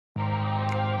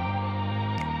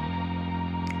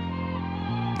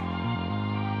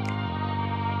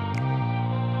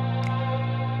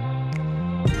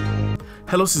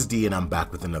Hello, this is D and I'm back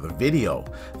with another video.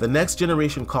 The next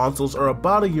generation consoles are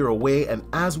about a year away, and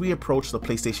as we approach the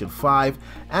PlayStation 5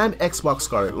 and Xbox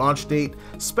Scarlett launch date,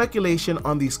 speculation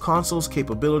on these consoles'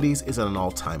 capabilities is at an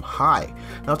all-time high.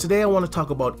 Now today I want to talk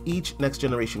about each next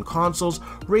generation console's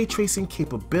ray tracing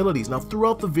capabilities. Now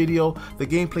throughout the video, the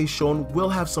gameplay shown will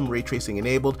have some ray tracing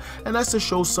enabled, and that's to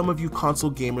show some of you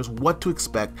console gamers what to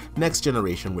expect next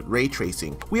generation with ray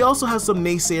tracing. We also have some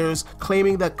naysayers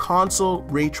claiming that console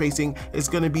ray tracing is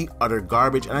going to be utter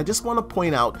garbage, and I just want to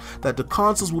point out that the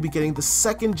consoles will be getting the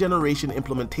second generation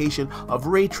implementation of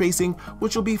ray tracing,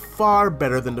 which will be far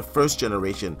better than the first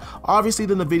generation. Obviously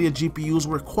the Nvidia GPUs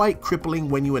were quite crippling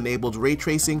when you enabled ray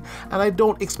tracing, and I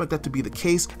don't expect that to be the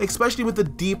case, especially with the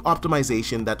deep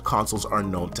optimization that consoles are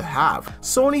known to have.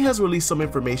 Sony has released some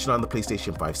information on the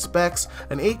PlayStation 5 specs: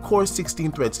 an 8-core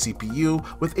 16-thread CPU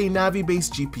with a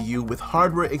Navi-based GPU with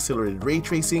hardware accelerated ray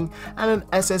tracing and an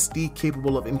SSD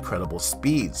capable of incredible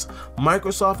speeds.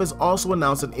 Microsoft has also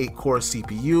announced an 8-core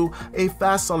CPU, a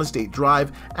fast solid-state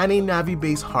drive, and a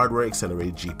Navi-based hardware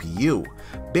accelerated GPU.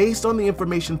 Based on the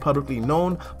information publicly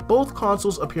known, both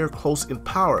consoles appear close in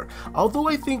power. Although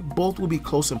I think both will be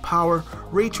close in power,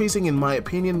 ray tracing in my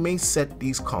opinion may set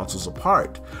these consoles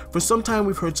apart. For some time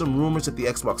we've heard some rumors that the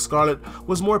Xbox Scarlett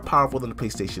was more powerful than the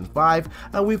PlayStation 5,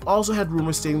 and we've also had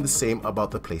rumors stating the same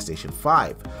about the PlayStation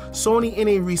 5. Sony in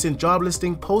a recent job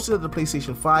listing posted that the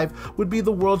PlayStation 5 would be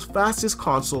the world's fastest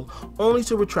console, only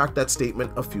to retract that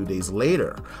statement a few days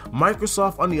later.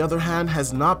 Microsoft, on the other hand,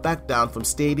 has not backed down from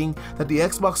stating that the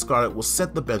Xbox Scarlett will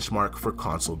set the benchmark for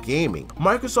console gaming.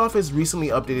 Microsoft has recently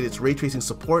updated its ray tracing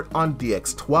support on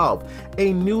DX12,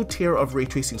 a new tier of ray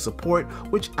tracing support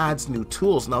which adds new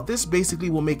tools. Now this basically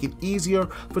will make it easier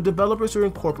for developers to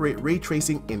incorporate ray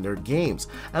tracing in their games,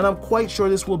 and I'm quite sure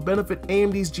this will benefit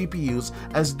AMD's GPUs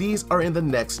as these are in the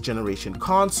next generation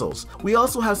consoles. We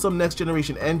also have some next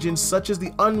generation engines such as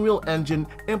the Unreal Engine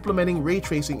implementing ray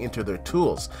tracing into their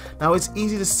tools. Now it's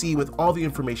easy to see with all the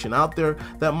information out there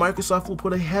that Microsoft will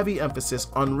put a heavy emphasis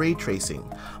on ray tracing.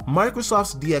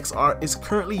 Microsoft's DXR is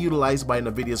currently utilized by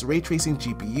Nvidia's ray tracing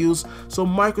GPUs, so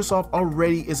Microsoft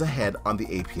already is ahead on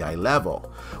the API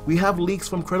level. We have leaks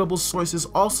from credible sources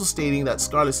also stating that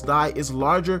Scarlett's die is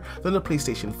larger than the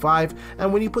PlayStation 5,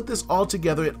 and when you put this all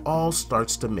together it all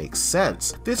starts to make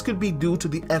sense. This could be due to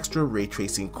the extra ray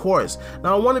tracing cores.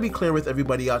 Now I want to be clear with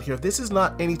everybody out here, this is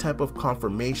not any type of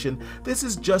confirmation, this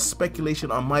is just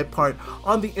speculation on my part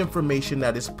on the information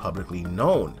that is publicly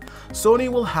known. Sony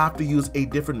will have to use a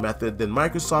different method than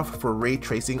Microsoft for ray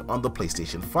tracing on the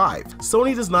PlayStation 5.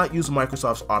 Sony does not use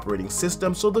Microsoft's operating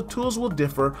system, so the tools will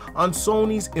differ on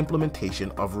Sony's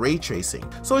implementation of ray tracing.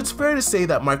 So it's fair to say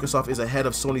that Microsoft is ahead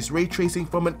of Sony's ray tracing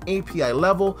from an API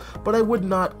level, but I would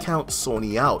not count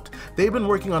Sony out. They've been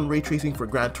working on ray tracing for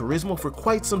Gran Turismo for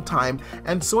quite some time,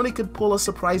 and Sony could pull a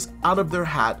surprise out of their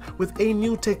hat with a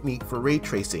new technique for ray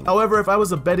tracing. However, if I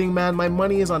was a betting man, my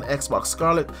money is on Xbox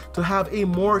Scarlett to have a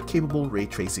more capable ray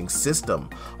tracing system.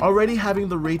 Already having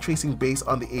the ray tracing base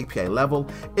on the API level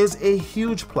is a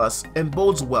huge plus and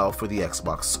bodes well for the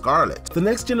Xbox Scarlett. The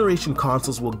next generation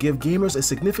consoles will give gamers a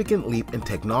significant leap in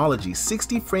technology.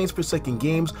 60 frames per second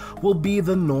games will be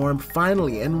the norm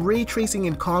finally, and ray tracing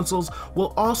in consoles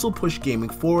will also push gaming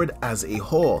forward as a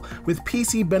whole, with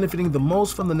PC benefiting the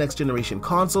most from the next generation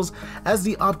consoles as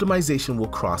the optimization will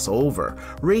cross over.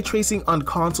 Ray tracing on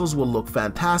consoles will look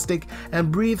fantastic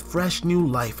and breathe fresh new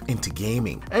life into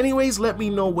gaming. Anyways, let me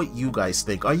know what you guys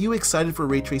think. Are you excited for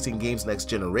ray tracing games next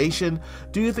generation?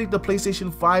 Do you think the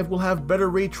PlayStation 5 will have better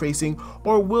ray tracing,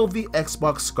 or will the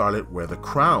Xbox Scarlett wear the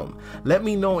crown? Let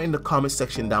me know in the comment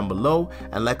section down below,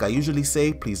 and like I usually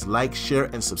say, please like, share,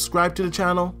 and subscribe to the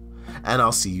channel, and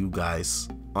I'll see you guys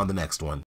on the next one.